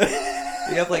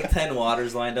 You have like 10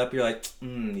 waters lined up. You're like,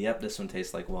 yep, this one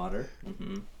tastes like water.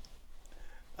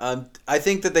 I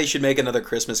think that they should make another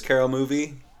Christmas Carol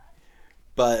movie,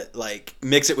 but like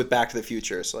mix it with Back to the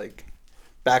Future. So like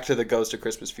Back to the Ghost of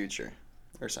Christmas Future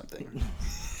or something.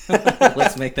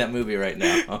 Let's make that movie right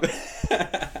now.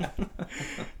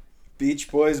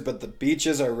 Beach Boys, but the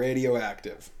beaches are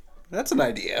radioactive. That's an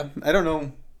idea. I don't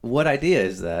know. What idea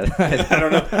is that? I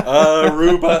don't know.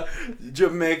 Aruba,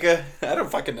 Jamaica. I don't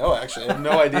fucking know, actually. I have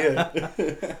no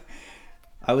idea.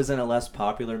 I was in a less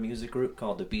popular music group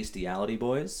called the Bestiality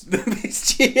Boys. The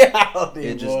Bestiality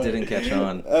It just didn't catch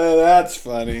on. That's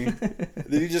funny.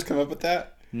 Did you just come up with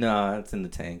that? No, it's in the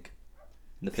tank.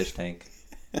 In the fish tank.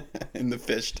 In the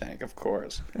fish tank, of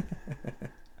course.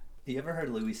 You ever heard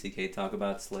Louis C.K. talk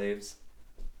about slaves?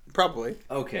 Probably.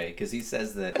 Okay, because he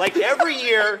says that... Like every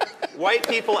year, white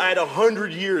people add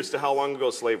 100 years to how long ago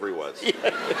slavery was. Yeah.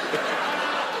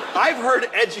 I've heard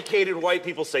educated white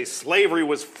people say slavery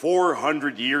was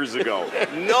 400 years ago.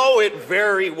 No, it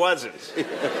very wasn't.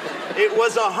 It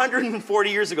was 140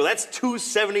 years ago. That's two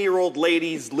 70-year-old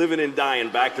ladies living and dying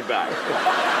back to back.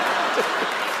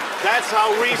 That's how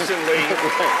recently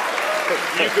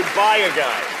you could buy a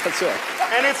guy. That's right.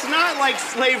 And it's not like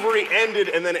slavery ended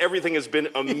and then everything has been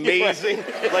amazing.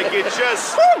 Like it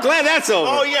just... Oh, glad that's over.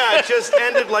 Oh, yeah, it just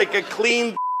ended like a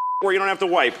clean where you don't have to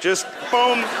wipe. Just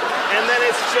boom. And then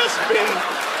it's just been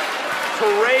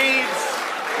parades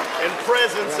and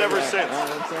presents ever since.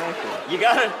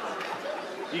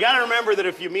 You gotta remember that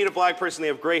if you meet a black person, they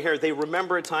have gray hair, they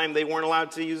remember a time they weren't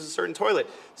allowed to use a certain toilet.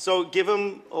 So give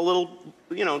them a little,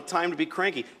 time to be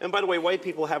cranky. And by the way, white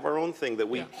people have our own thing that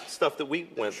stuff that we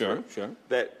went through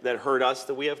that hurt us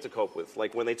that we have to cope with.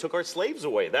 Like when they took our slaves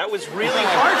away. That was really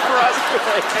hard for us,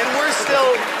 and we're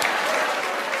still,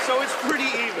 so it's pretty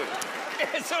even.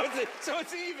 So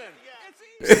it's even. Yeah, it's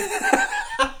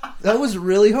even. That was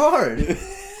really hard.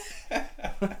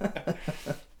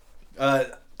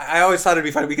 I always thought it'd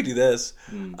be funny. We could do this.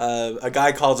 A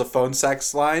guy calls a phone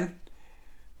sex line,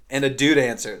 and a dude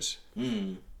answers.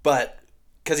 But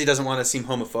because he doesn't want to seem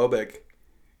homophobic,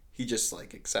 he just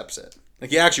like accepts it.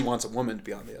 Like he actually wants a woman to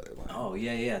be on the other line. Oh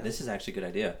yeah. This is actually a good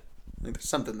idea. Like there's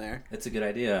something there. It's a good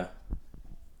idea.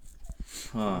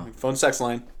 Huh. Phone sex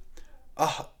line.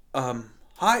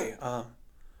 Hi.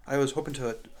 I was hoping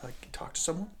to talk to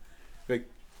someone. Like,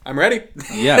 I'm ready.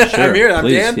 Yeah, sure. I'm here. I'm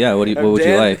Please. Dan. Yeah. What would Dan.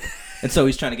 you like? And so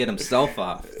he's trying to get himself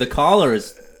off. The caller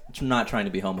is not trying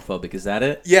to be homophobic. Is that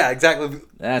it? Yeah, exactly.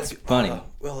 That's funny.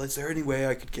 Well, is there any way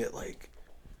I could get like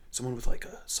someone with like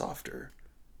a softer?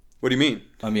 What do you mean?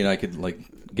 I mean, I could like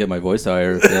get my voice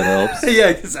higher if that helps. Yeah,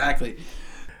 exactly.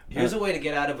 Here's a way to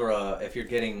get out of if you're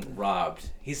getting robbed.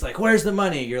 He's like, "Where's the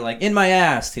money?" You're like, "In my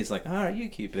ass." He's like, "All right, you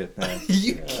keep it." Then.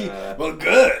 You keep. Well,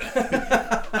 good.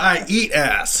 I eat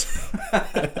ass.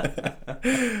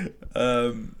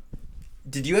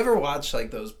 Did you ever watch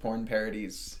like those porn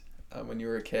parodies when you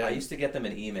were a kid? I used to get them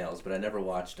in emails, but I never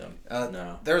watched them.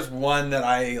 No. There's one that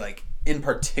I like in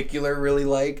particular really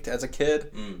liked as a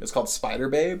kid. It was called Spider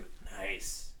Babe.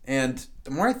 Nice. And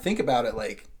the more I think about it,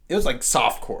 like it was like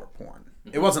softcore porn.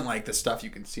 It wasn't like the stuff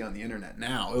you can see on the internet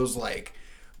now. It was like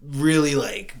really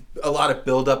like a lot of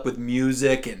build up with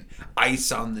music and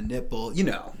ice on the nipple.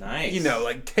 Nice.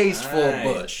 Like tasteful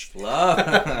bush.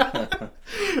 Love.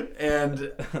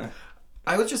 And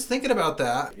I was just thinking about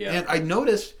that, and I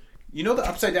noticed, the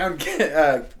upside down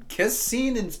kiss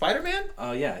scene in Spider-Man?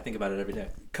 Oh yeah, I think about it every day.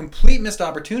 Complete missed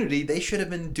opportunity. They should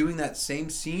have been doing that same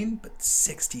scene, but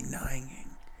 69ing.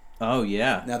 Oh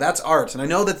yeah. Now that's art, and I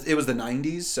know that it was the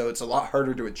 90s, so it's a lot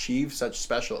harder to achieve such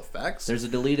special effects. There's a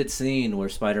deleted scene where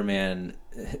Spider-Man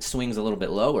swings a little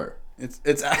bit lower. It's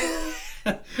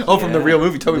from the real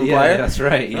movie, Tobey Maguire? Yeah, that's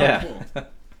right. Yeah. Oh, cool.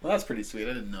 Well, that's pretty sweet.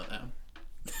 I didn't know that.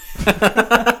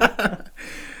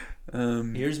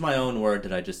 Here's my own word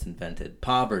that I just invented.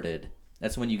 Poverted.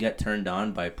 That's when you get turned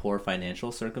on by poor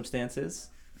financial circumstances.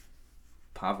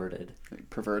 Poverted.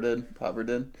 Perverted,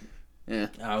 poverted. Yeah.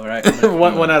 All right.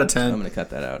 One out of 10. I'm going to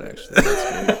cut that out, actually.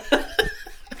 That's great.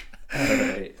 All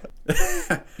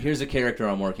right. Here's a character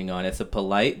I'm working on. It's a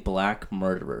polite black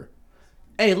murderer.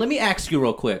 Hey, let me ask you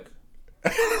real quick.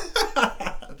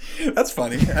 That's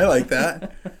funny. I like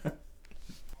that.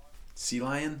 Sea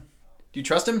lion? Do you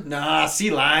trust him? Nah,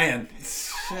 sea lion.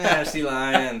 Yeah, sea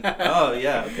lion. Oh,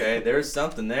 yeah, okay. There's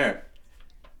something there.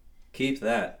 Keep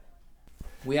that.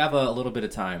 We have a little bit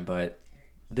of time, but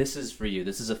this is for you.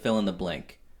 This is a fill in the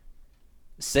blank.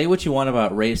 Say what you want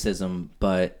about racism,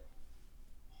 but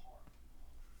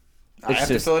I have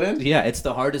to fill it in? Yeah, it's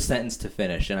the hardest sentence to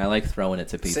finish, and I like throwing it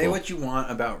to people. Say what you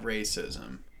want about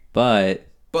racism. But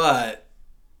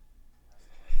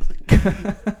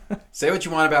say what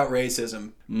you want about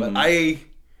racism, but I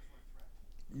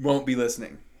won't be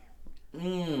listening.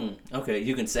 Okay,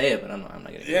 you can say it, but I'm not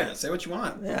going to. Yeah, say what you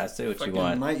want. Yeah, say what Fucking you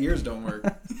want. My ears don't work.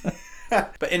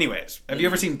 But anyways, have you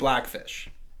ever seen Blackfish?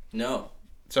 No.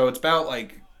 So it's about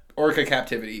like orca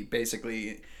captivity,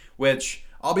 basically, which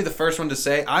I'll be the first one to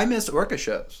say I miss orca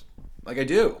shows. Like I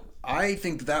do. I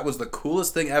think that was the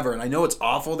coolest thing ever. And I know it's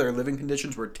awful. Their living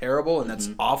conditions were terrible, and that's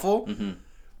awful.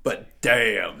 But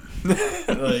damn.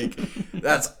 Like,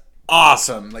 that's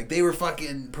awesome. Like, they were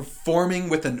fucking performing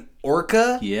with an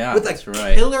orca? Yeah, with that's a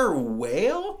right. killer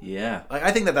whale? Yeah. Like,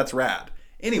 I think that's rad.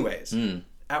 Anyways,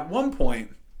 at one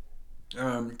point,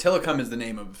 Tilikum is the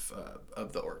name of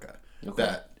the orca. Okay.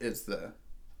 That is the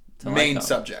main Tilikum.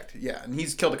 subject. Yeah, and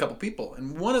he's killed a couple people.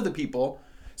 And one of the people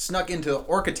snuck into the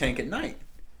orca tank at night.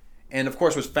 And, of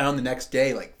course, was found the next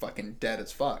day, like, fucking dead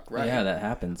as fuck, right? Yeah, that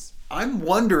happens. I'm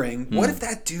wondering, what if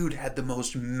that dude had the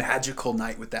most magical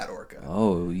night with that orca?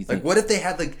 Oh, you think... Like, what if they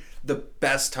had, like, the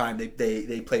best time?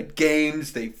 They played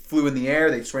games, they flew in the air,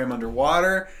 they swam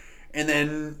underwater, and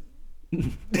then...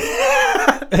 and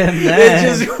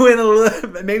it just went a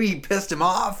little... Maybe he pissed him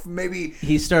off, maybe...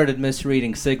 He started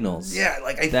misreading signals. Yeah,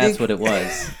 like, I think... That's what it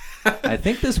was. I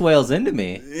think this whale's into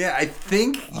me. Yeah, I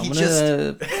think he I'm just...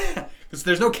 gonna... Because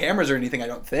there's no cameras or anything, I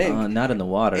don't think. Not in the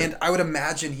water. And I would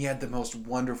imagine he had the most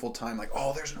wonderful time. Like,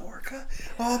 oh, there's an orca.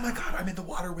 Oh, my God, I'm in the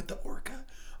water with the orca.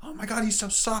 Oh, my God, he's so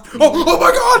soft. Oh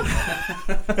my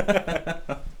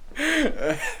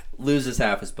God! Loses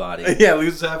half his body. Yeah,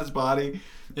 loses half his body.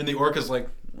 And the orca's like,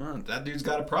 well, that dude's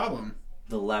got a problem.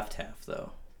 The left half,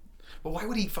 though. Well, why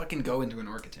would he fucking go into an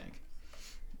orca tank?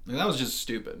 Like, that was just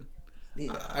stupid.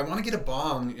 Yeah. I want to get a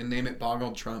bong and name it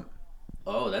Bongold Trump.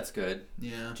 Oh, that's good.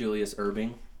 Yeah. Julius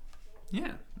Erving.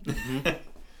 Yeah.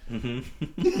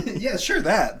 Yeah, sure,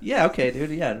 that. Yeah, okay,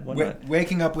 dude. Yeah, why not?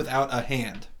 Waking up without a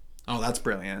hand. Oh, that's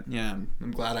brilliant. Yeah,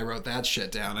 I'm glad I wrote that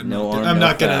shit down. I'm No arm, not no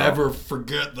going to foul. ever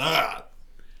forget that.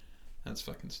 That's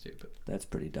fucking stupid. That's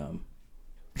pretty dumb.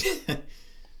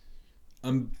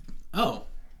 Oh,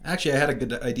 actually, I had a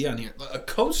good idea on here. A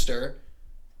coaster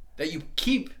that you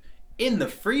keep in the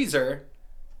freezer.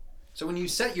 So when you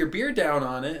set your beer down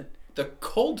on it, the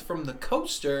cold from the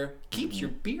coaster keeps your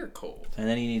beer cold. And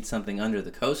then you need something under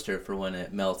the coaster for when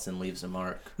it melts and leaves a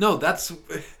mark. No, that's...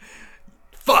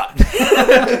 Fuck!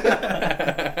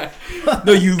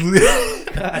 No, you...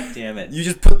 God damn it. You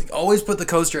just always put the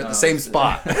coaster at the same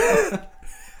spot.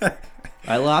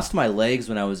 I lost my legs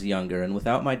when I was younger, and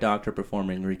without my doctor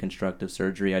performing reconstructive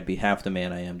surgery, I'd be half the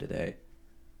man I am today.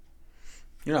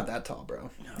 You're not that tall, bro.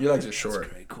 Your legs are short.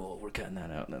 That's great, cool. We're cutting that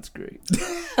out. That's great.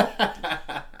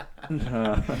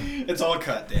 It's all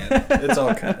cut, Dan. It's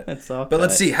all cut. It's all But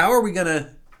let's cut. see. How are we going to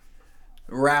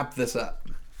wrap this up?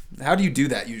 How do you do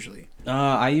that usually?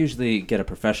 I usually get a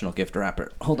professional gift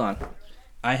wrapper. Hold on.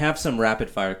 I have some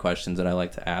rapid fire questions that I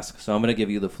like to ask, so I'm going to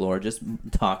give you the floor. Just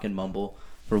talk and mumble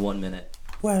for 1 minute.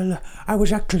 Well, I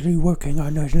was actually working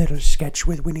on a little sketch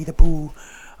with Winnie the Pooh.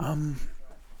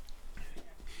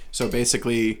 So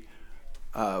basically,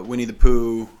 Winnie the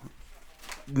Pooh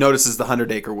notices the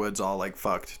 100-acre woods all like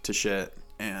fucked to shit,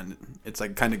 and it's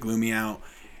like kind of gloomy out,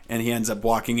 and he ends up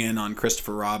walking in on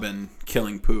Christopher Robin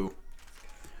killing Pooh.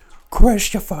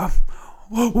 Christopher.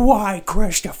 Why,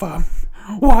 Christopher?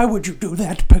 Why would you do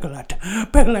that, Piglet?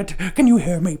 Piglet, can you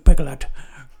hear me, Piglet?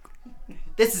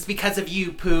 This is because of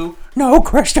you, Pooh. No,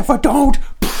 Christopher, don't!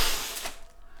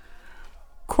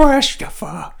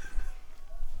 Christopher.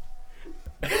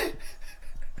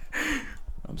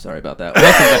 I'm sorry about that.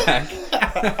 Welcome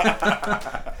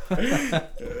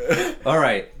back. All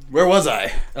right. Where was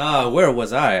I? Where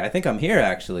was I? I think I'm here,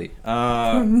 actually.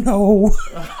 No.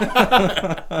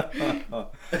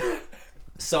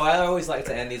 So I always like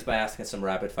to end these by asking some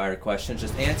rapid fire questions.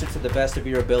 Just answer to the best of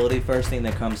your ability. First thing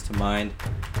that comes to mind.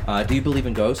 Do you believe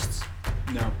in ghosts?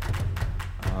 No.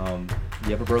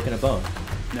 You ever broken a bone?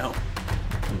 No.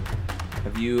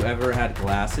 Have you ever had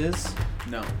glasses?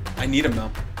 No. I need them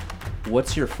though.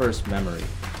 What's your first memory?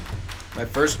 My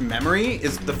first memory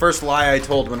is the first lie I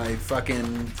told when I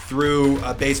fucking threw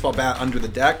a baseball bat under the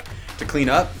deck to clean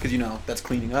up, because that's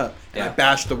cleaning up. And I Yeah.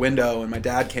 bashed the window, and my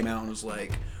dad came out and was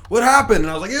like, "What happened?" And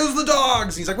I was like, "It was the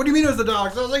dogs." He's like, "What do you mean it was the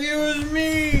dogs?" I was like, "It was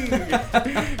me."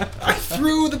 I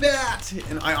threw the bat,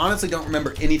 and I honestly don't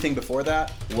remember anything before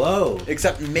that, Whoa.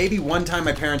 except maybe one time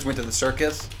my parents went to the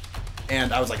circus,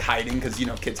 and I was like hiding because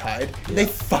kids hide. And they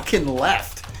fucking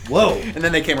left. Whoa. And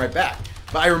then they came right back.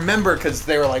 But I remember because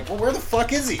they were like, "Well, where the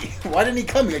fuck is he? Why didn't he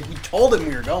come?" Like, we told him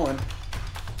we were going.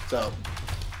 So,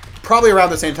 probably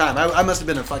around the same time. I must have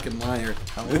been a fucking liar.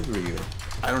 How old were you?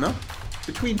 I don't know.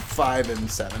 Between 5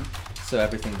 and 7. So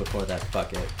everything before that,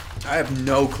 fuck it. I have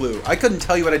no clue. I couldn't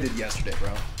tell you what I did yesterday, bro.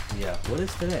 Yeah. What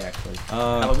is today, actually?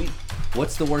 Halloween.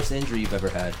 What's the worst injury you've ever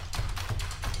had?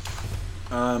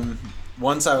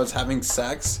 Once I was having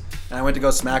sex, and I went to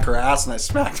go smack her ass, and I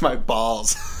smacked my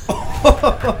balls.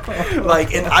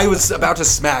 And I was about to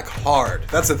smack hard.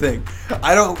 That's the thing.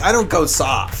 I don't go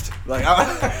soft.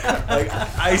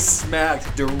 I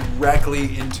smacked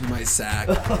directly into my sack.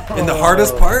 And the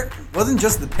hardest part wasn't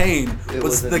just the pain, It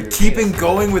was wasn't the your keeping penis.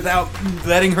 going without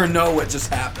letting her know what just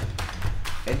happened.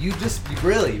 And you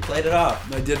really played it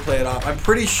off. I did play it off. I'm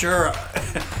pretty sure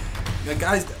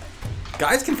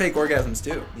guys can fake orgasms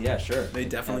too. Yeah, sure. They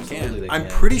definitely Absolutely can. they I'm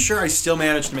pretty sure I still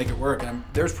managed to make it work. And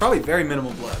there's probably very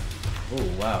minimal blood. Oh,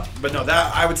 wow. But no,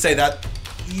 that I would say that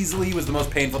easily was the most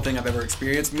painful thing I've ever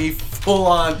experienced. Me full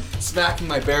on smacking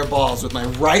my bare balls with my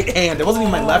right hand. It wasn't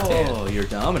even my left hand. Oh, your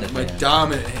dominant My hand.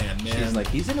 dominant hand, man. She's like,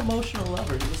 he's an emotional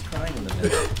lover. He was crying in the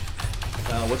middle.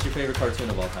 What's your favorite cartoon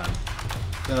of all time?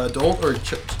 Adult or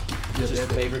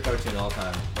Just favorite cartoon of all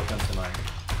time. What comes to mind?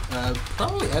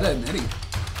 probably Ed, Edd and Eddie.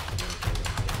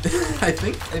 I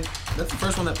think that's the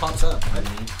first one that pops up. And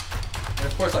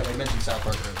of course, like I mentioned, South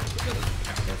Park earlier. But that doesn't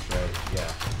count. That's right,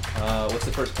 yeah. What's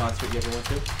the first concert you ever went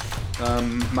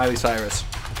to? Miley Cyrus.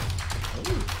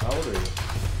 Oh, how old are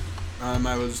you?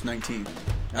 I was 19.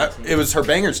 19. It was her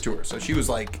Bangers tour, so she was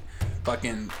like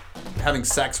fucking having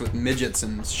sex with midgets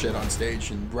and shit on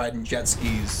stage and riding jet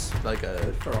skis like a.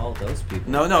 Good for all those people.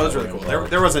 No, it was that really were cool.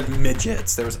 involved. There wasn't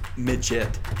midgets. There was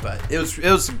midget, but it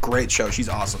was a great show. She's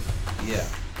awesome. Yeah.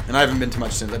 And I haven't been to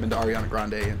much since. I've been to Ariana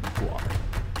Grande and Guar.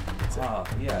 Oh,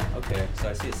 yeah, okay. So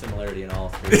I see a similarity in all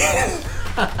three.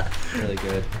 Really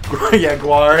good. Yeah,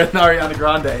 Guar and Ariana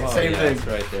Grande. Oh, Same yeah, thing. That's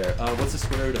right there. What's the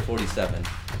square root of 47?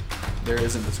 There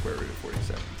isn't a square root of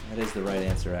 47. That is the right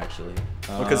answer, actually.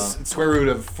 Because square root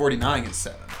of 49 is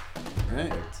 7. Right?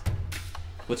 Perfect.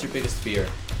 What's your biggest fear?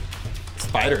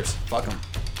 Spiders. Fuck them.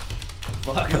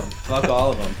 Fuck them. Fuck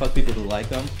all of them. Fuck people who like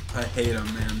them. I hate them,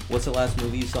 man. What's the last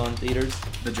movie you saw in theaters?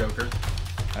 The Joker.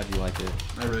 How'd you like it?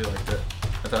 I really liked it.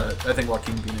 I think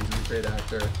Joaquin Phoenix is a great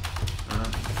actor.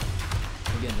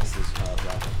 Again, this is rapid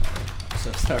fire. I'm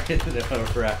so sorry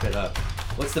to wrap it up.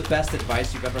 What's the best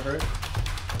advice you've ever heard?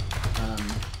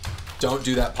 Don't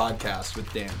do that podcast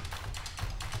with Dan.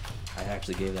 I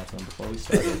actually gave that to him before we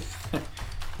started.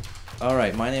 All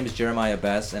right, my name is Jeremiah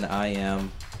Bess, and I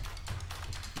am...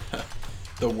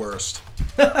 The worst.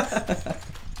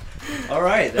 All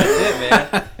right, that's it,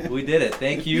 man. We did it.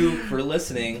 Thank you for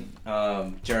listening,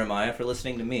 Jeremiah, for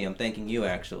listening to me. I'm thanking you,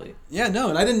 actually. Yeah, no,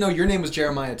 and I didn't know your name was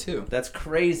Jeremiah, too. That's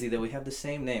crazy that we have the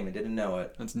same name and didn't know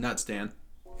it. That's nuts, Dan.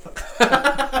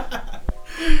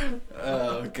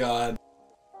 Oh, God.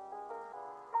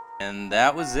 And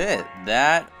that was it.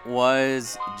 That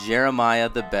was Jeremiah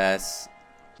the Best.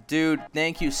 Dude,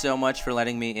 thank you so much for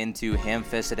letting me into Ham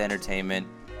Fisted Entertainment.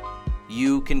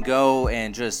 You can go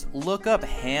and just look up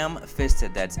Ham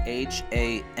Fisted. That's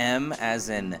H-A-M as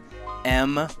in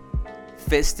M,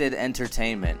 Fisted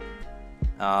Entertainment.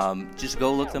 Just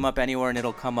go look them up anywhere and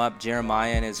it'll come up.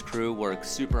 Jeremiah and his crew work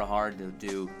super hard to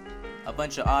do a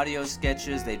bunch of audio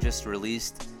sketches. They just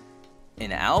released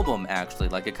an album, actually,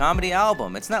 like a comedy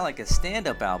album. It's not like a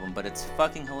stand-up album, but it's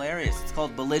fucking hilarious. It's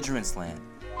called Belligerence Land.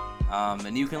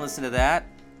 And you can listen to that.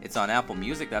 It's on Apple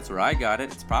Music. That's where I got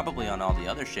it. It's probably on all the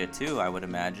other shit, too, I would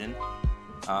imagine.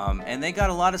 And they got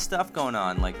a lot of stuff going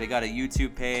on. Like, they got a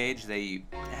YouTube page. They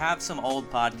have some old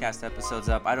podcast episodes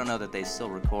up. I don't know that they still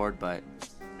record, but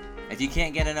if you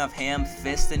can't get enough Ham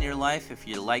Fist in your life, if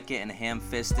you like it and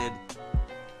ham-fisted,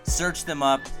 search them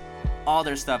up. All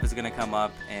their stuff is gonna come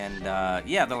up, and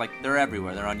yeah, they're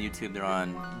everywhere. They're on YouTube. They're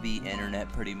on the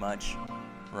internet, pretty much,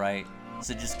 right?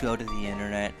 So just go to the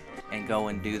internet, and go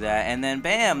and do that. And then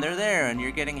bam, they're there and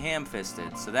you're getting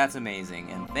ham-fisted. So that's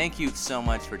amazing. And thank you so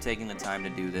much for taking the time to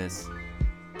do this.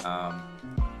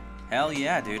 Hell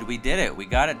yeah, dude, we did it. We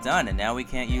got it done, and now we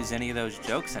can't use any of those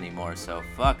jokes anymore, so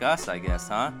fuck us, I guess,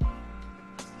 huh?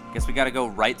 Guess we gotta go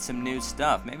write some new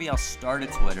stuff. Maybe I'll start a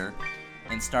Twitter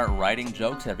and start writing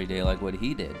jokes every day like what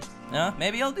he did. No?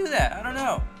 Maybe I'll do that. I don't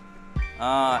know.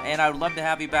 And I would love to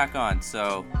have you back on,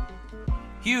 so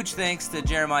huge thanks to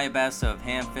Jeremiah Best of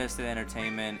Ham-Fisted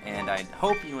Entertainment, and I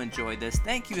hope you enjoyed this.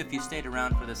 Thank you if you stayed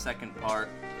around for the second part.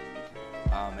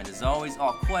 And as always,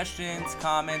 all questions,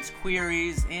 comments,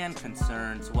 queries, and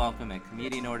concerns, welcome at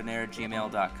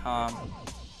comedianordinaire@gmail.com.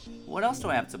 What else do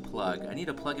I have to plug? I need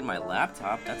to plug in my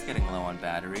laptop. That's getting low on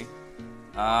battery.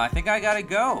 I think I gotta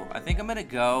go. I think I'm gonna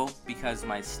go because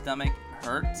my stomach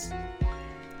hurts.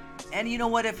 And you know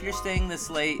what? If you're staying this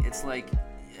late, it's like,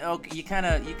 okay, you kind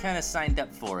of signed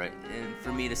up for it, and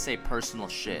for me to say personal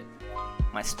shit.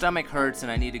 My stomach hurts,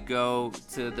 and I need to go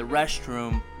to the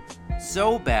restroom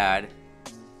so bad.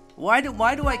 Why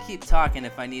do I keep talking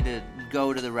if I need to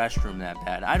go to the restroom that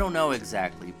bad? I don't know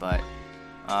exactly, but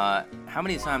how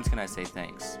many times can I say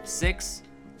thanks? 6?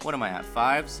 What am I at?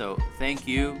 5? So thank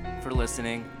you for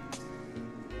listening.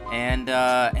 And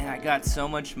I got so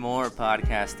much more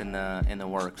podcast in the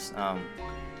works.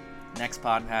 Next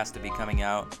podcast to be coming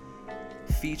out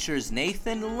features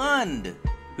Nathan Lund,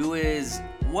 who is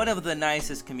one of the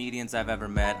nicest comedians I've ever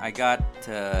met. I got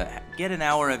to get an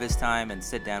hour of his time and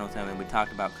sit down with him, and we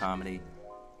talked about comedy.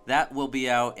 That will be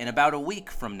out in about a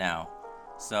week from now.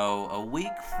 So a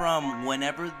week from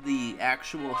whenever the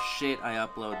actual shit I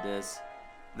upload this,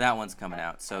 that one's coming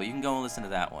out. So you can go and listen to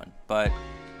that one. But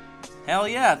hell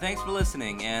yeah, thanks for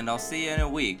listening, and I'll see you in a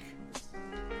week.